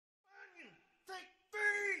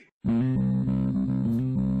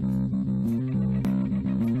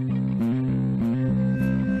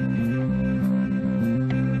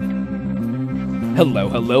Hello,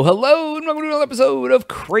 hello, hello, and welcome to another episode of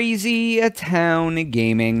Crazy Town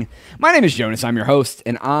Gaming. My name is Jonas, I'm your host,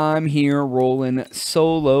 and I'm here rolling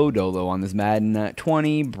solo dolo on this Madden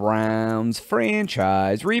 20 Browns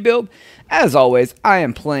franchise rebuild. As always, I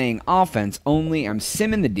am playing offense only. I'm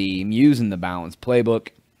simming the D, I'm using the balanced playbook,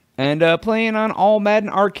 and playing on all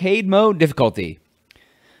Madden arcade mode difficulty.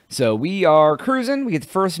 So we are cruising. We get the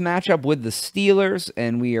first matchup with the Steelers,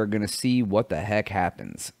 and we are going to see what the heck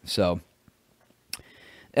happens. So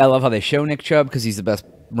I love how they show Nick Chubb because he's the best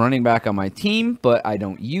running back on my team, but I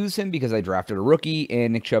don't use him because I drafted a rookie,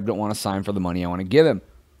 and Nick Chubb don't want to sign for the money I want to give him.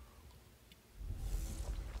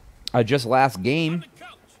 Just last game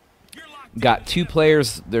got two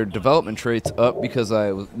players, their development traits up because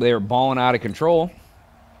they were balling out of control.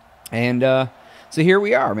 And so here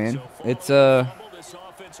we are, man. It's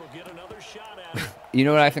you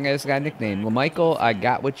know what I think I just got nicknamed? LaMichael, I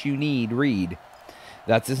got what you need, Reed.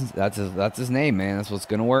 That's his name, man. That's what's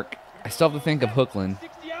gonna work. I still have to think of Hookland.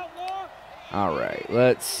 All right,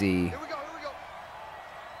 let's see.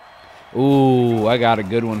 Ooh, I got a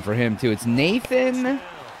good one for him too. It's Nathan.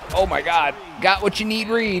 Oh my God, got what you need,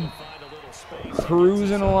 Reed.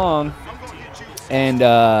 Cruising along, and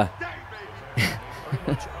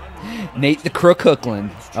Nate the Crook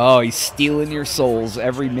Hookland. Oh, he's stealing your souls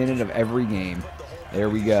every minute of every game. There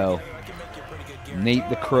we go. Nate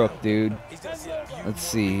the Crook, dude. Let's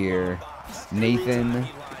see here. Nathan.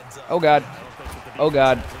 Oh, God. Oh,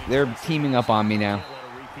 God. They're teaming up on me now.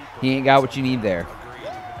 He ain't got what you need there.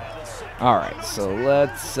 All right, so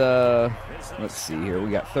let's see here.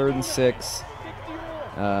 We got 3rd and 6.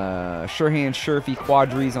 Sure hand, Shurfy,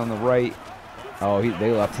 Quadries on the right. Oh,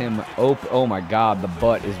 they left him open. Oh, my God. The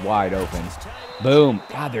butt is wide open. Boom.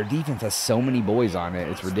 God, their defense has so many boys on it.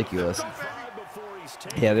 It's ridiculous.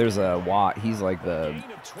 Yeah, there's a Watt. He's like the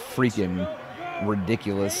freaking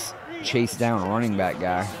ridiculous chase down running back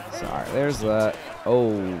guy. So, all right, there's that.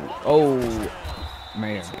 Oh,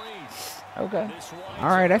 man. Okay. All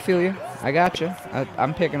right, I feel you. I got you.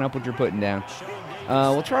 I'm picking up what you're putting down.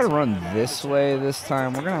 We'll try to run this way this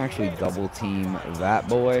time. We're going to actually double team that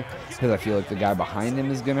boy because I feel like the guy behind him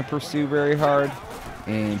is going to pursue very hard.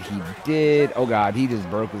 And he did. Oh, God, he just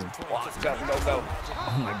broke his block. Go.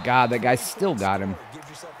 Oh, my God, that guy still got him.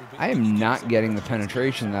 I am not getting the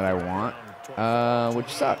penetration that I want, which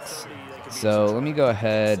sucks. So let me go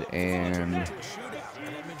ahead and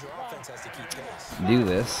do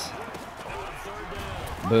this.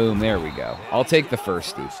 Boom, there we go. I'll take the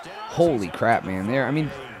firstie. Holy crap, man. I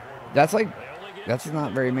mean, that's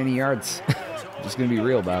not very many yards. Just going to be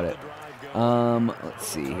real about it. Let's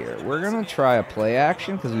see here. We're going to try a play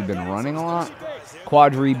action because we've been running a lot.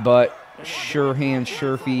 Quadri, butt, sure hand,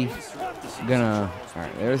 Shurfy. All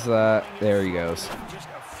right, there's that. There he goes.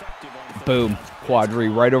 Boom. Quadri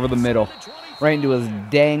right over the middle. Right into his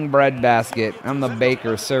dang bread basket. I'm the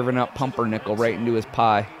baker serving up pumpernickel right into his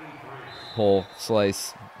pie. Whole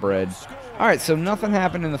slice bread. All right, so nothing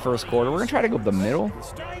happened in the first quarter. We're going to try to go up the middle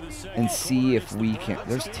and see if we can.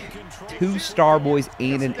 There's two star boys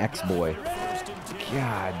and an X boy.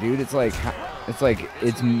 God, dude, it's like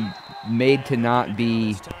it's made to not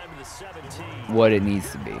be what it needs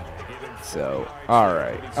to be. So, all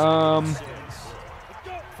right. All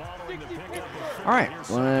right,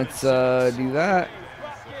 let's do that.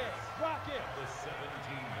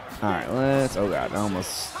 All right, oh, God,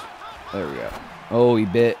 almost. There we go. Oh, he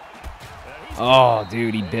bit. Oh,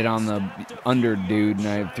 dude, he bit on the under dude, and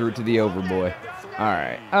I threw it to the over boy. All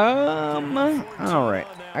right. All right.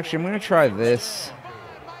 Actually, I'm going to try this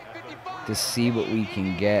to see what we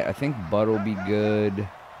can get. I think Bud will be good.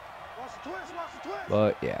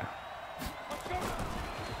 But, yeah.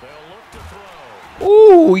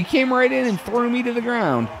 Ooh, he came right in and threw me to the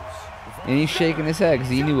ground. And he's shaking his head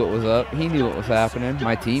because he knew what was up. He knew what was happening.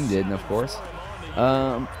 My team didn't, of course.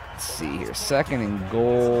 Let's see here. 2nd and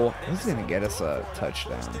goal. Who's going to get us a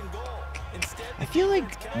touchdown? I feel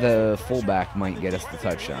like the fullback might get us the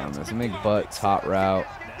touchdown on this. Make butts, hot route.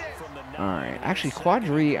 All right. Actually,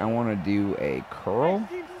 Quadri, I want to do a curl.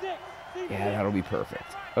 Yeah, that'll be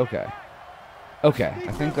perfect. Okay. Okay,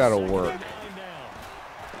 I think that'll work.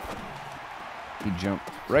 He jumped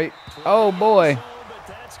right. Oh, boy.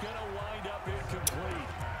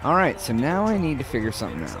 All right, so now I need to figure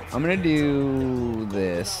something out. I'm going to do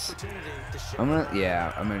this. I'm going to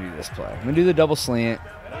do this play. I'm going to do the double slant,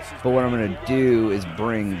 but what I'm going to do is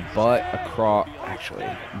bring Butt across. Actually,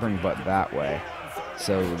 bring Butt that way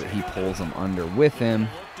so that he pulls him under with him.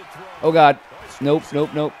 Oh, God. Nope.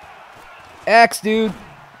 X, dude.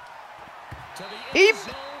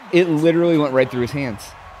 It literally went right through his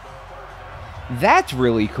hands. That's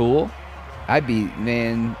really cool. I'd be,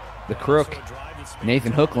 man, the Crook.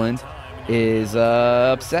 Nathan Hookland is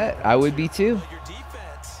upset. I would be too.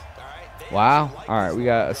 Wow. All right, we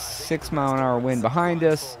got a 6-mile-an-hour wind behind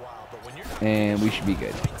us, and we should be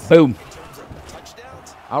good. Boom.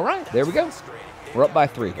 All right, there we go. We're up by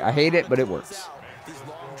 3. I hate it, but it works.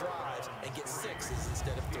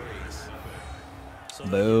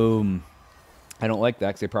 Boom. I don't like that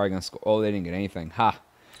because they're probably going to score. Oh, they didn't get anything. Ha.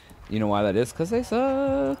 You know why that is? Because they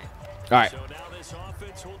suck. All right.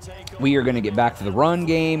 We are going to get back to the run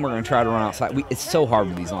game. We're going to try to run outside. It's so hard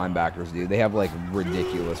with these linebackers, dude. They have, like,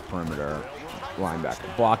 ridiculous perimeter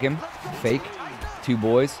linebacker. Block him. Fake. 2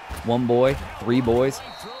 boys. 1 boy. 3 boys.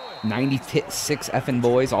 96 effing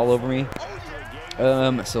boys all over me.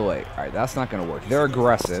 So, wait. All right, that's not going to work. They're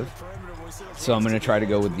aggressive. So I'm going to try to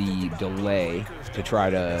go with the delay to try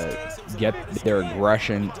to get their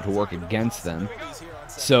aggression to work against them.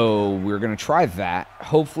 So we're going to try that.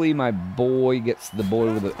 Hopefully my boy gets the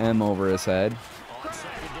boy with an M over his head.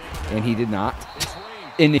 And he did not.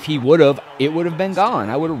 And if he would have, it would have been gone.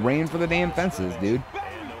 I would have ran for the damn fences, dude.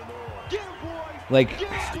 Like,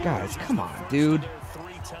 guys, come on, dude.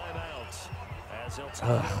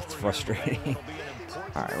 Ugh, it's frustrating.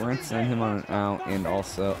 All right, we're going to send him on an out. And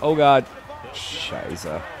also, oh, God.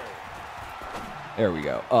 Scheiße. There we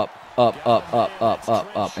go. Up, up, up, up, up, up,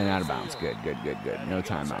 up, and out of bounds. Good, good, good, good. No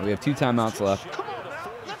timeout. We have 2 timeouts left.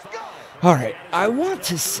 All right. I want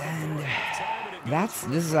to send... This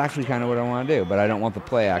is actually kind of what I want to do, but I don't want the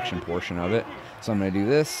play action portion of it. So I'm going to do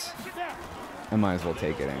this. I might as well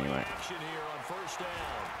take it anyway.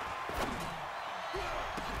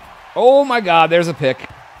 Oh, my God. There's a pick.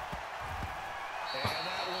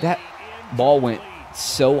 That ball went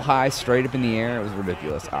so high straight up in the air. It was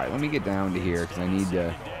ridiculous. All right, let me get down to here because I need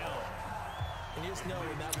to.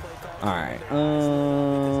 All right.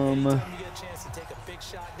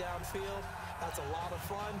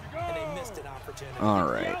 All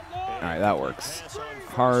right. All right, that works.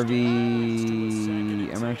 Harvey.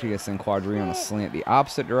 I'm actually going to send Quadri on a slant the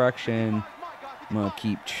opposite direction. I'm going to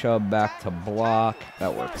keep Chubb back to block.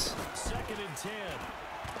 That works.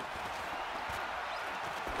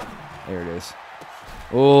 There it is.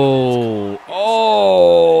 Oh,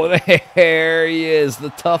 oh, there he is, the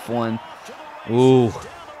tough one. Ooh,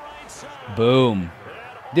 boom.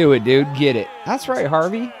 Do it, dude, get it. That's right,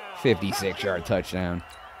 Harvey. 56-yard touchdown.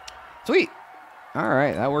 Sweet. All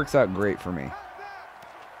right, that works out great for me.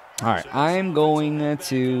 All right, I'm going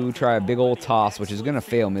to try a big old toss, which is going to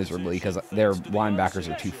fail miserably because their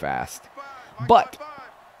linebackers are too fast. But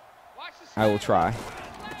I will try.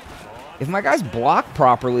 If my guys block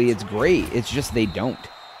properly, it's great. It's just they don't.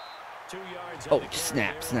 Oh,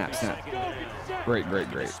 snap, snap, snap. Great,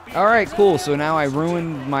 great, great. All right, cool. So now I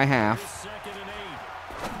ruined my half.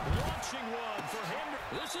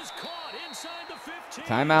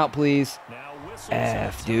 Timeout, please.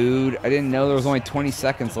 F, dude. I didn't know there was only 20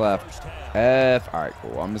 seconds left. F. All right,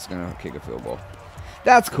 cool. I'm just going to kick a field goal.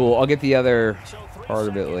 That's cool. I'll get the other part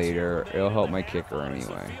of it later. It'll help my kicker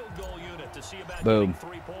anyway. Boom.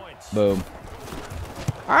 Boom.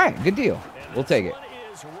 All right, good deal. We'll take it.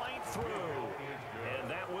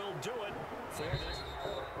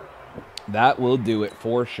 That will do it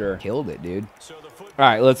for sure. Killed it, dude. All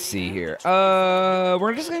right, let's see here.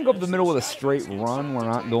 We're just going to go up the middle with a straight run. We're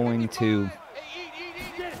not going to...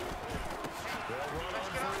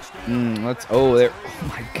 Oh,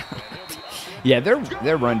 my God. Yeah,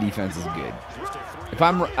 their run defense is good. If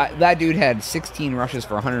I'm that dude had 16 rushes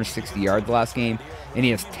for 160 yards last game, and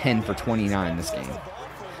he has 10 for 29 this game.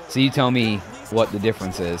 So you tell me what the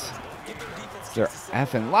difference is. They're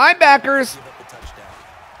effing linebackers.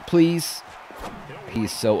 Please.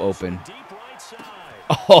 He's so open.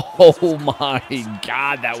 Oh my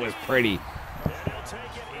God, that was pretty.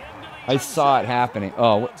 I saw it happening.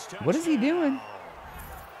 Oh, what is he doing?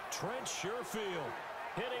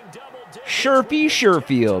 Sherpy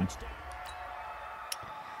Sherfield.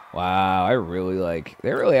 Wow, they're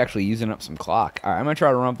really actually using up some clock. All right, I'm gonna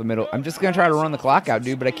try to run up the middle. I'm just gonna try to run the clock out,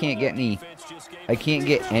 dude, but I can't get any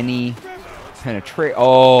penetrate.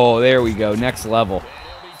 Oh, there we go, next level.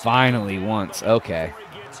 Finally, once. Okay.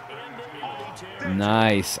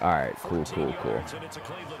 Nice. All right, cool, cool, cool.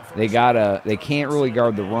 They can't really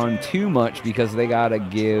guard the run too much because they gotta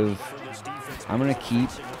give. I'm gonna keep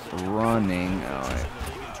running. All right.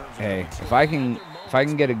 Hey, if I can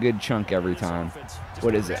get a good chunk every time.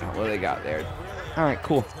 What is it? What do they got there? All right,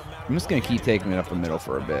 cool. I'm just going to keep taking it up the middle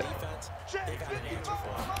for a bit.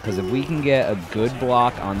 Because if we can get a good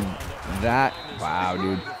block on that... Wow,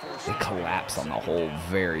 dude. They collapse on the hole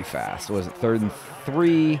very fast. Was it 3rd and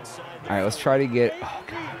 3? All right, let's try to get... Oh,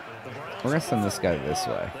 God. We're going to send this guy this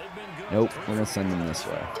way. Nope, we're going to send him this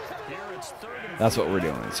way. That's what we're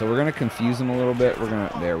doing. So we're going to confuse him a little bit.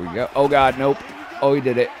 There we go. Oh, God, nope. Oh, he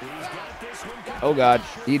did it. Oh, God,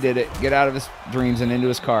 he did it. Get out of his dreams and into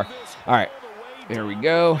his car. All right, there we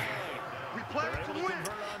go.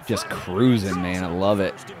 Just cruising, man. I love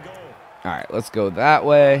it. All right, let's go that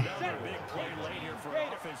way.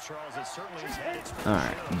 All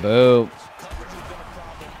right, boom.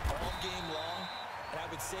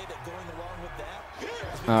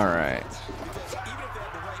 All right.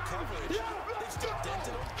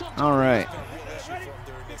 All right.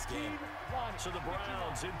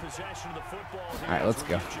 All right, let's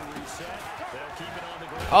go.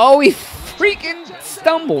 Oh, he freaking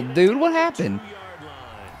stumbled, dude. What happened?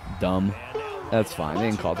 Dumb. That's fine. They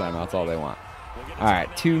can call timeouts all they want. All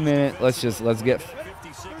right, 2 minutes. Let's get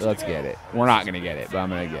it. We're not gonna get it, but I'm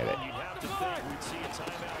gonna get it.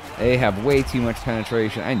 They have way too much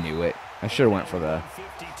penetration. I knew it. I should have went for the.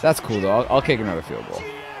 That's cool though. I'll kick another field goal.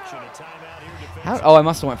 Oh, I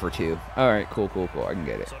must have went for 2. All right, cool. I can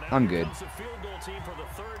get it. I'm good.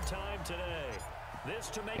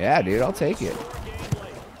 Yeah, dude, I'll take it.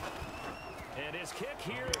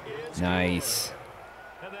 Nice.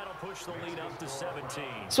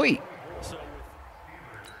 Sweet.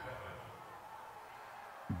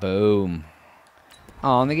 Boom.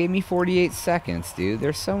 Oh, and they gave me 48 seconds, dude.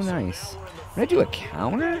 They're so nice. Can I do a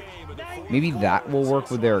counter? Maybe that will work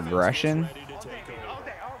with their aggression.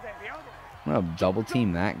 I'm going to double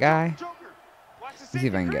team that guy. Let's see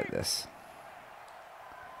if I can get this.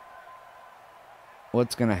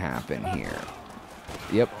 What's going to happen here?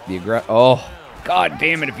 Yep, the oh, God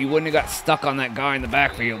damn it, if he wouldn't have got stuck on that guy in the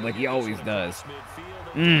backfield like he always does.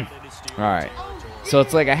 All right. So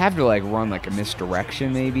it's like I have to like run like a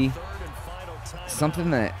misdirection maybe. Something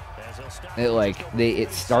that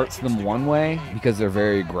it starts them one way because they're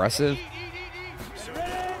very aggressive.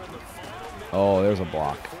 Oh, there's a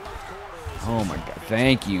block. Oh my God,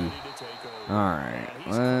 thank you. All right,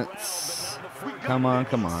 let's come on.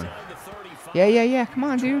 Yeah, come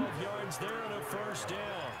on, dude.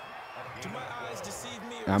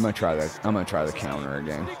 I'm gonna try the counter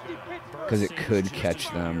again because it could catch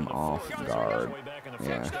them off guard.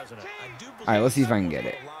 Yeah. All right, let's see if I can get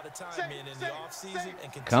it.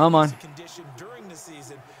 Come on.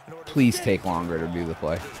 Please take longer to do the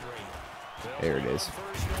play. There it is.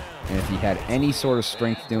 And if he had any sort of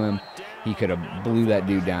strength to him, he could have blew that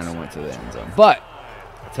dude down and went to the end zone. But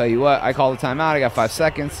I'll tell you what, I call the timeout. I got 5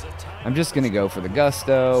 seconds. I'm just going to go for the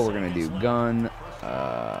gusto. We're going to do gun,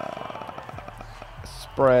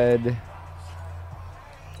 spread.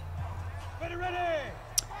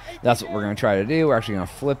 That's what we're going to try to do. We're actually going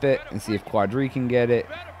to flip it and see if Quadri can get it.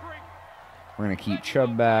 We're going to keep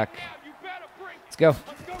Chubb back. Let's go.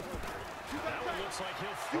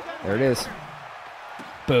 There it is.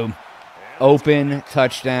 Boom. Open,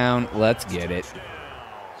 touchdown. Let's get it.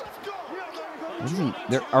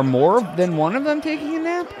 There are more than one of them taking a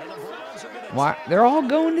nap? Why? They're all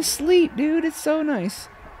going to sleep, dude. It's so nice.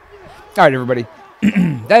 All right, everybody.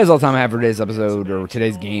 That is all the time I have for today's episode, or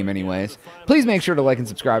today's game anyways. Please make sure to like and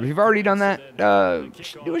subscribe. If you've already done that,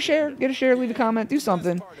 do a share. Get a share, leave a comment, do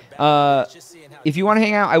something. If you want to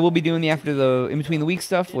hang out, I will be doing the in between the week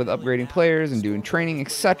stuff with upgrading players and doing training,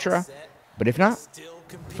 etc. But if not,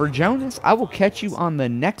 for Jonas, I will catch you on the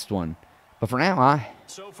next one. But for now, I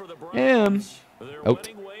am out.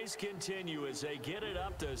 Continue as they get it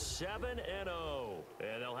up to 7-0,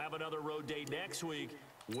 and they'll have another road date next week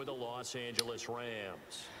with the Los Angeles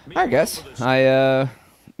Rams. All right, guys, I'm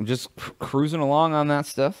just cruising along on that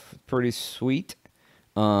stuff. Pretty sweet.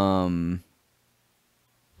 I'm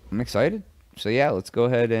excited. So yeah, let's go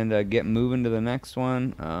ahead and get moving to the next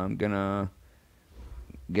one. I'm gonna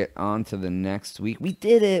get on to the next week. We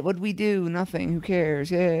did it. What did we do? Nothing. Who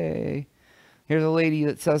cares? Yay. Here's a lady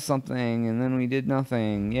that says something, and then we did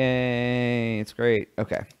nothing. Yay. It's great.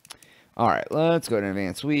 Okay. All right. Let's go to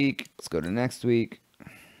advanced week. Let's go to next week.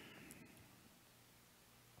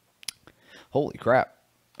 Holy crap.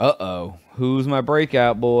 Uh-oh. Who's my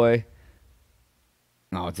breakout boy?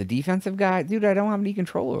 Oh, it's a defensive guy? Dude, I don't have any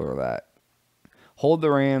control over that. Hold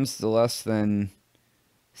the Rams to less than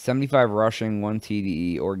 75 rushing, 1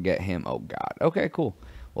 TDE, or get him. Oh, God. Okay, cool.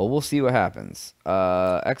 Well, we'll see what happens.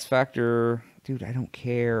 X Factor. Dude, I don't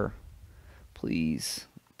care. Please.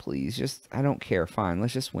 Please. Just, I don't care. Fine.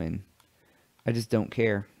 Let's just win. I just don't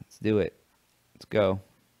care. Let's do it. Let's go.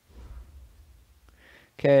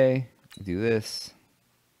 Okay. Do this.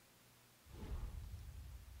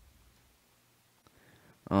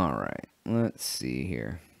 All right. Let's see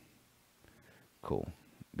here. Cool.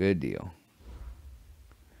 Good deal.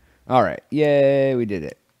 All right. Yay, we did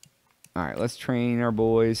it. All right, let's train our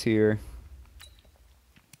boys here.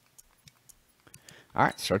 All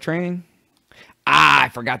right, start training. Ah, I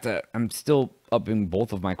forgot to. I'm still upping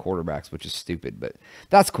both of my quarterbacks, which is stupid, but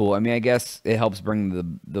that's cool. I mean, I guess it helps bring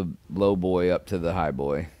the low boy up to the high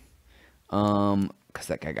boy. Because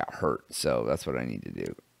that guy got hurt, so that's what I need to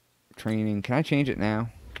do. Training. Can I change it now?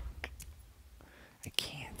 I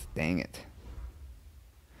can't. Dang it.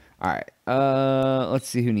 All right. Let's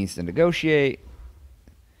see who needs to negotiate.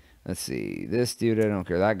 Let's see. This dude, I don't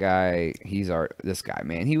care. That guy, this guy,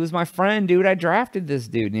 man. He was my friend, dude. I drafted this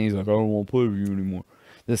dude, and he's like, I don't want to play with you anymore.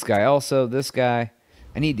 This guy also. This guy.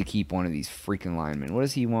 I need to keep one of these freaking linemen. What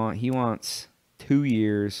does he want? He wants 2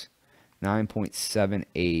 years,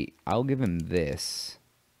 9.78. I'll give him this.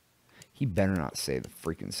 He better not say the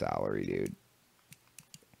freaking salary, dude.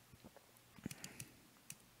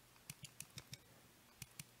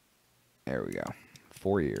 There we go.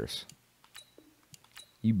 4 years.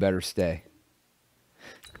 You better stay.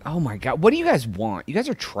 Oh my god. What do you guys want? You guys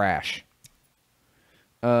are trash.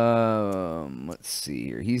 Let's see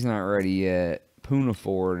here. He's not ready yet. Puna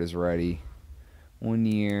Ford is ready. 1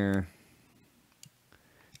 year.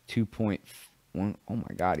 2.1. Oh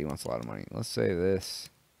my god, he wants a lot of money. Let's say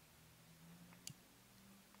this.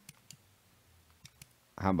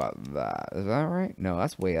 How about that? Is that right? No,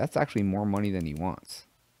 that's actually more money than he wants.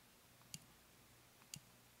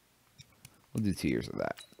 We'll do 2 years of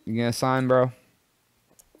that. You gonna sign, bro?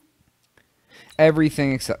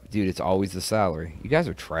 Everything except... Dude, it's always the salary. You guys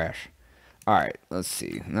are trash. Alright, let's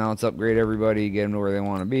see. Now let's upgrade everybody. Get them to where they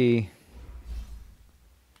want to be.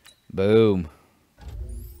 Boom.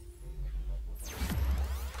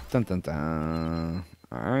 Dun, dun, dun.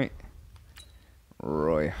 Alright.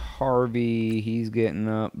 Roy Harvey. He's getting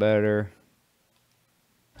up better.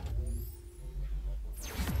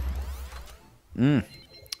 That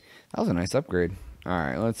was a nice upgrade.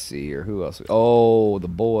 Alright, let's see here. Who else? Oh, the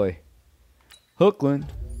boy. Hookland.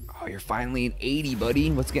 Oh, you're finally an 80, buddy.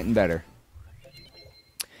 What's getting better?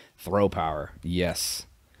 Throw power. Yes.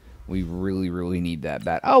 We really, really need that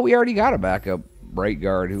bat. Oh, we already got a backup right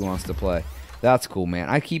guard who wants to play. That's cool, man.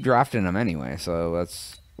 I keep drafting them anyway, so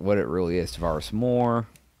that's what it really is. Tavares Moore.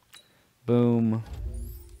 Boom.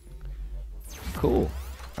 Cool.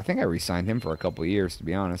 I think I re-signed him for a couple of years, to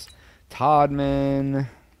be honest. Toddman.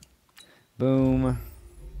 Boom.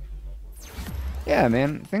 Yeah,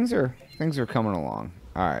 man. Things are coming along.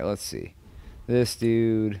 Alright, let's see. This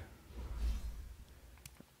dude.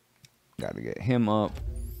 Got to get him up.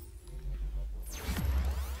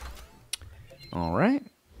 Alright.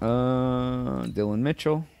 Dylan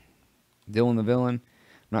Mitchell. Dylan the villain.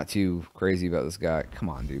 I'm not too crazy about this guy. Come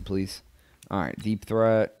on, dude, please. Alright, deep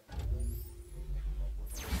threat.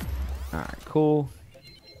 Alright, cool.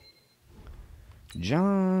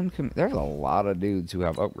 John, there's a lot of dudes who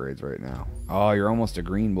have upgrades right now. Oh, you're almost a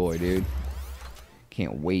green boy, dude.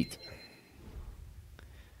 Can't wait.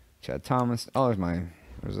 Chad Thomas. Oh,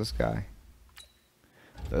 there's this guy.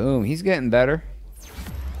 Boom, he's getting better.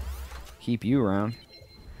 Keep you around.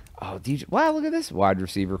 Oh, DJ. Wow, look at this wide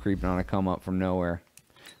receiver creeping on a come up from nowhere.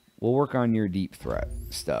 We'll work on your deep threat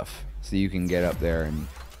stuff so you can get up there and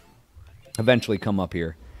eventually come up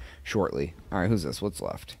here shortly. All right, who's this? What's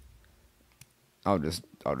left? I'll just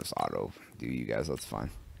auto do you guys. That's fine.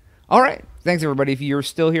 All right. Thanks everybody. If you're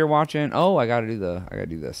still here watching, oh, I gotta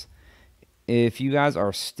do this. If you guys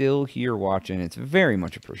are still here watching, it's very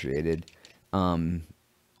much appreciated.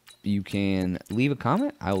 You can leave a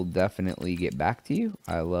comment. I will definitely get back to you.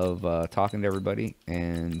 I love talking to everybody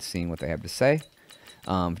and seeing what they have to say. If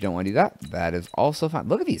you don't want to do that, that is also fine.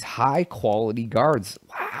 Look at these high quality guards.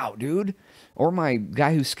 Wow, dude. Or my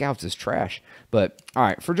guy who scouts is trash. But all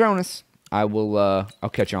right, for Jonas, I'll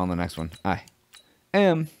catch you on the next one. I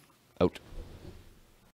am out.